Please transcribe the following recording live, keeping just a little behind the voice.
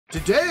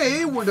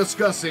Today, we're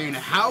discussing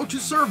how to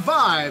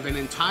survive an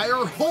entire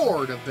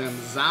horde of them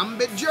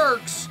zombie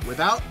jerks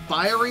without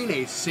firing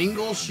a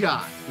single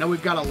shot. Now,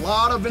 we've got a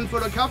lot of info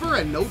to cover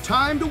and no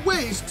time to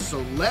waste, so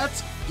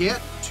let's get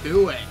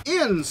to it.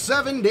 In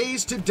 7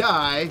 Days to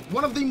Die,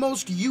 one of the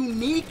most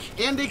unique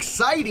and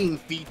exciting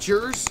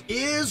features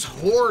is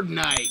Horde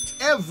Night.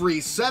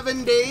 Every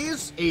 7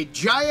 days, a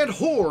giant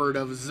horde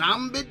of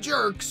zombie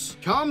jerks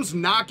comes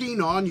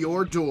knocking on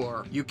your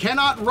door. You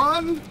cannot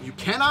run, you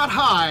cannot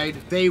hide,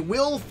 they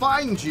will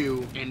find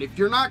you, and if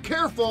you're not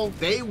careful,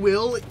 they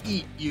will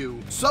eat you.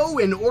 So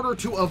in order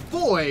to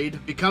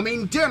avoid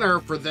becoming dinner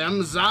for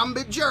them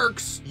zombie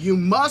jerks, you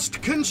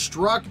must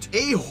construct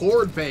a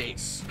horde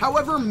base.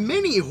 However,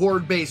 many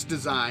horde base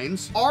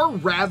designs are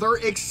rather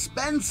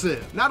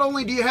expensive. Not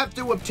only do you have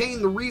to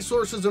obtain the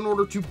resources in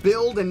order to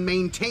build and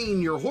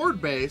maintain your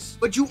horde base,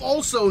 but you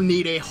also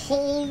need a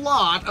whole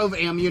lot of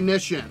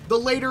ammunition. The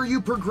later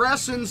you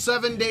progress in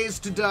 7 Days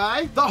to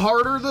Die, the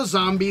harder the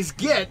zombies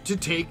get to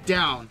take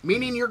down,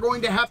 meaning you're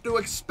going to have to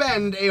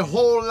expend a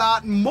whole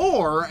lot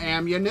more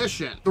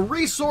ammunition. The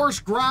resource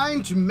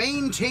grind to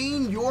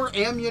maintain your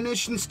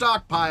ammunition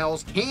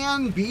stockpiles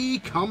can be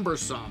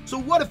cumbersome. So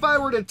what if I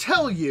were to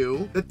tell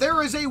you that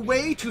there is a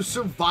way to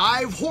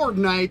survive Horde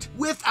Night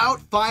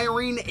without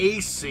firing a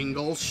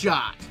single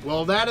shot?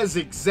 Well, that is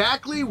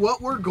exactly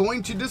what we're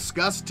going to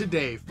discuss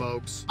today,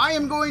 folks. I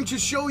am going to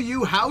show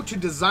you how to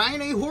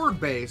design a horde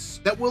base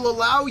that will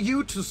allow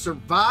you to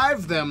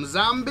survive them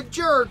zombie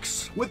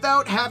jerks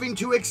without having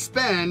to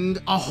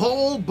expend a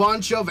whole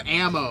bunch of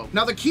ammo.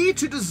 Now, the key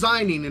to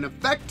designing an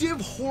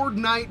effective Horde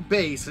Night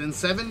base in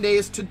 7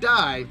 Days to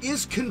Die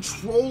is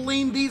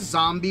controlling the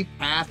zombie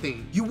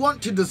pathing. You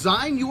want to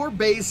design your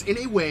base in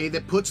a way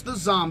that puts the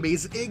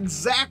zombies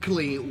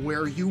exactly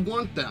where you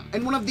want them.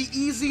 And one of the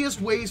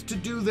easiest ways to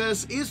do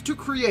this is to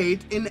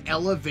create an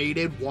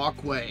elevated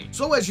walkway.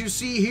 So as you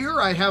see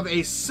here, I have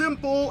a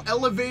simple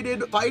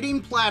elevated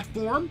fighting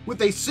platform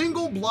with a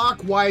single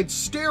block wide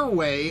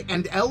stairway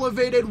and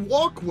elevated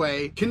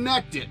walkway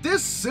connected.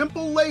 This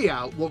simple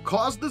layout will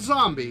cause the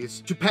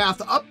zombies to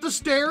path up the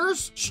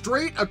stairs,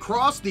 straight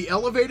across the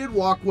elevated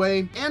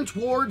walkway, and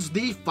towards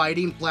the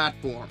fighting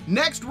platform.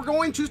 Next, we're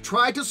going to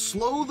try to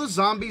slow the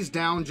zombies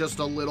down just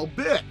a little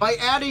bit. By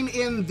adding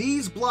in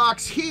these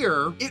blocks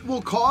here, it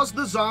will cause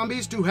the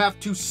zombies to have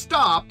to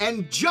stop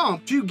and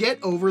jump to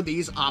get over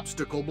these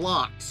obstacle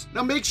blocks.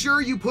 Now make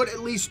sure you put at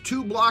least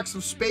 2 blocks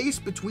of space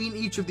between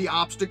each of the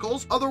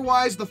obstacles,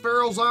 otherwise the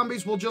feral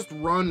zombies will just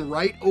run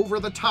right over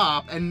the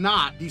top and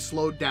not be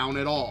slowed down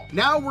at all.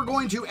 Now we're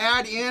going to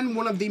add in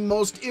one of the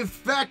most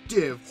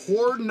effective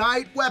Horde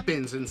Night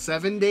weapons in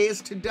 7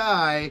 Days to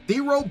Die,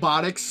 the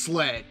robotic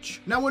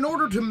sledge. Now in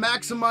order to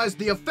maximize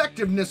the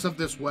effectiveness of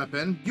this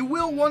weapon, you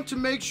will want to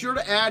make sure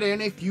to add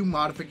in a few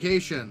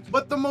modifications.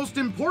 But the most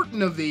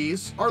important of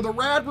these are the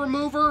rad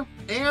remover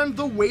and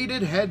the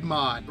weighted head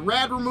mod. The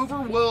rad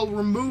remover will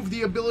remove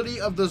the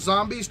ability of the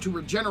zombies to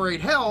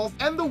regenerate health,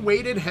 and the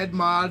weighted head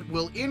mod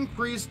will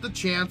increase the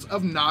chance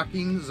of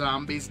knocking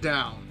zombies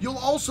down. You'll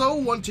also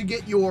want to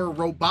get your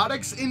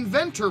robotics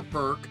inventor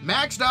perk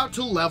maxed out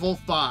to level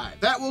 5.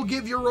 That will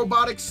give your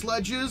robotic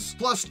sledges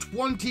plus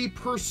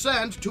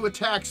 20% to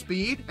attack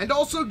speed, and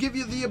also give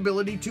you the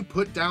ability to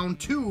put down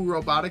 2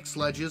 robotic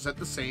sledges at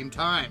the same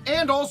time.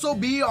 And also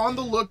be on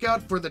the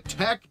lookout for the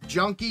Tech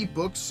Junkie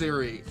book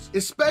series,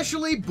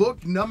 especially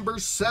book number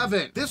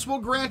 7. This will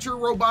grant your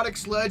robotic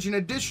sledge an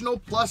additional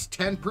plus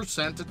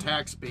 10%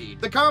 attack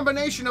speed. The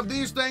combination of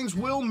these things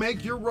will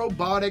make your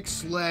robotic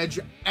sledge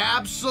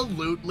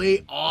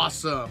absolutely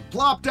awesome.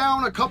 Plop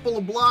down a couple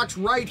of blocks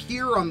right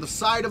here on the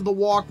side of the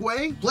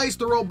walkway, place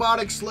the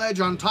robotic sledge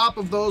on top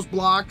of those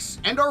blocks,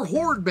 and our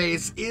horde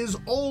base is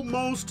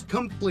almost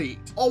complete.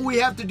 All we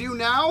have to do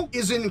now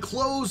is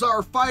enclose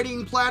our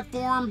fighting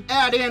platform,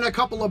 add in a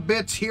couple of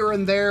bits here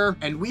and there,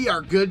 and we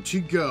are good to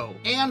go.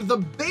 And the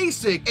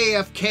basic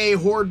AFK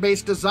Horde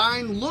Base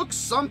design looks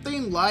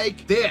something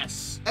like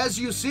this. As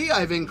you see,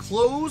 I've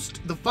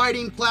enclosed the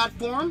fighting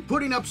platform,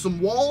 putting up some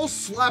walls,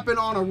 slapping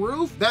on a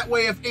roof. That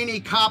way, if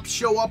any cops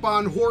show up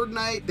on Horde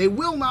Night, they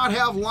will not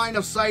have line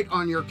of sight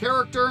on your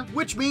character,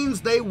 which means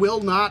they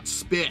will not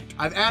spit.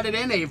 I've added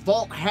in a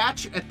vault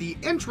hatch at the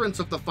entrance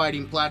of the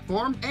fighting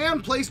platform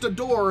and placed a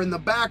door in the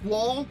back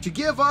wall to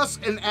give us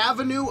an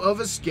avenue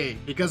of escape.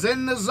 Because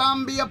in the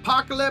zombie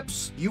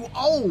apocalypse, you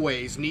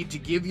always need to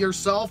give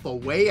yourself a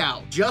way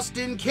out, just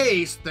in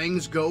case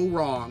things go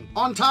wrong.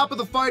 On top of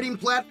the fighting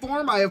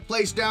platform, I have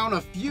placed down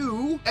a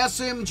few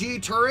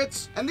SMG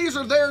turrets, and these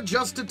are there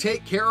just to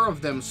take care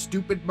of them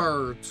stupid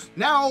birds.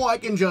 Now I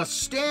can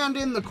just stand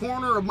in the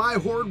corner of my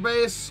horde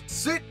base,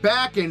 sit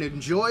back and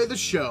enjoy the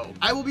show.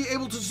 I will be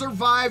able to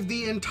survive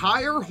the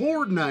entire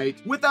Horde Night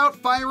without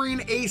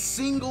firing a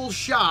single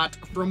shot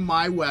from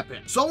my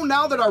weapon. So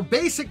now that our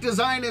basic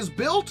design is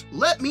built,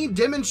 let me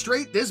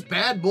demonstrate this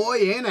bad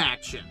boy in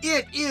action.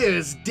 It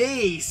is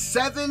day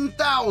 7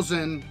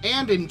 7,000,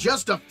 and in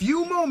just a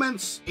few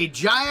moments, a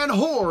giant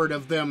horde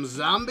of them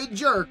zombie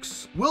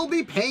jerks will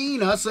be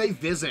paying us a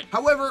visit.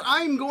 However,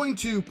 I'm going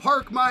to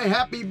park my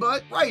happy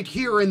butt right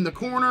here in the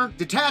corner,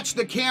 detach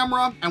the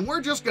camera, and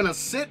we're just gonna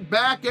sit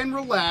back and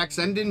relax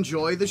and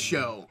enjoy the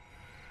show.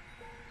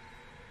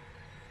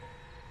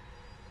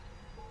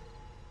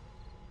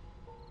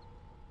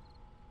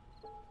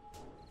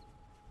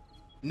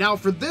 Now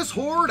for this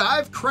horde,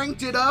 I've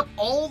cranked it up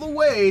all the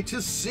way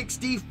to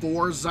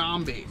 64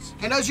 zombies.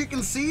 And as you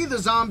can see, the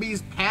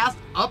zombies path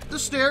up the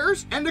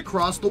stairs and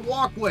across the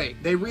walkway.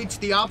 They reach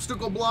the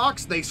obstacle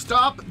blocks, they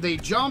stop, they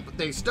jump,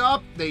 they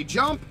stop, they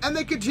jump, and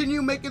they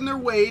continue making their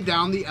way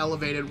down the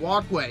elevated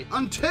walkway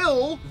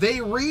until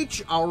they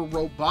reach our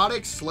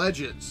robotic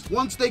sledges.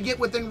 Once they get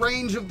within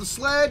range of the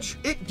sledge,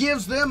 it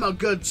gives them a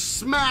good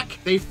smack.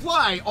 They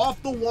fly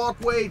off the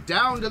walkway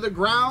down to the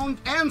ground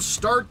and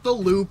start the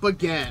loop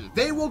again.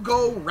 They will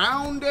go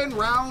round and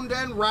round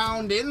and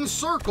round in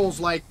circles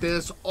like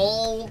this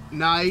all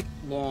night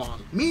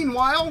long.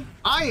 Meanwhile,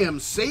 I am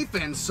safe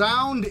and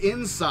sound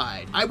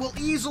inside. I will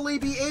easily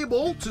be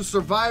able to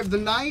survive the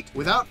night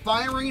without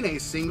firing a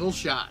single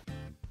shot.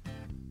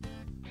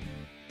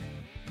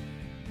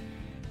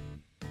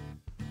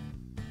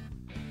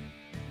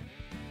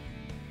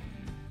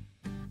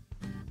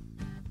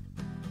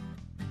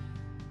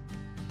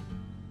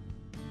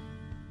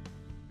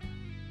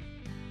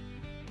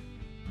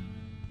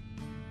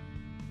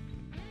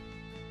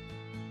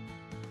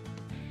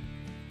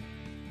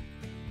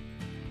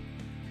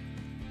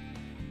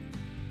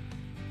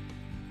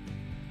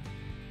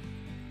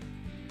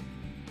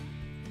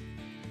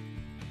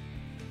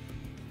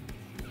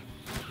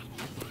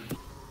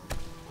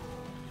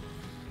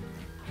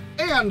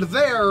 And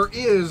there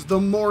is the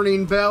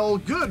morning bell.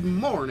 Good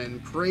morning,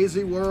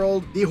 crazy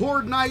world. The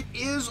Horde night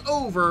is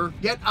over,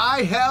 yet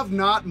I have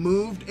not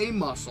moved a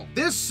muscle.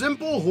 This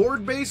simple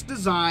Horde-based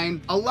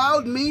design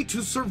allowed me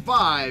to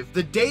survive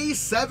the day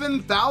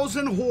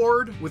 7,000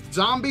 Horde with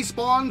zombie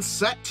spawn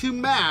set to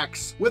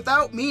max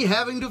without me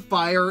having to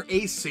fire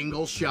a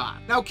single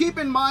shot. Now keep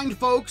in mind,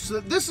 folks,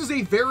 that this is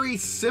a very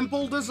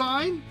simple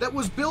design that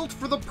was built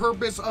for the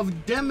purpose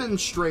of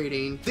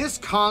demonstrating this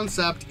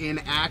concept in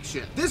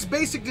action. This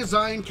basic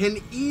design can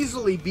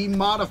easily be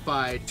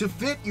modified to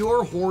fit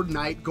your Horde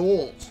Night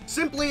goals.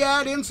 Simply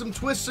add in some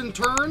twists and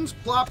turns,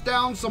 plop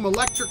down some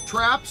electric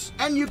traps,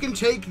 and you can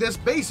take this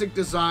basic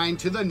design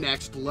to the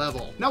next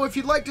level. Now, if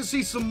you'd like to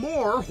see some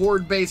more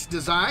Horde-based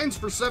designs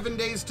for 7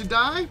 Days to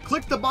Die,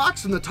 click the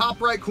box in the top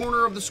right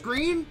corner of the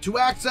screen to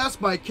access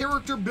my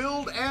character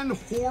build and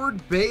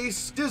Horde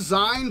base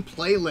design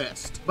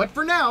playlist. But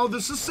for now,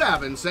 this is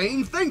Saven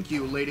saying thank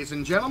you, ladies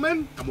and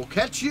gentlemen, and we'll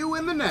catch you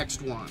in the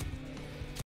next one.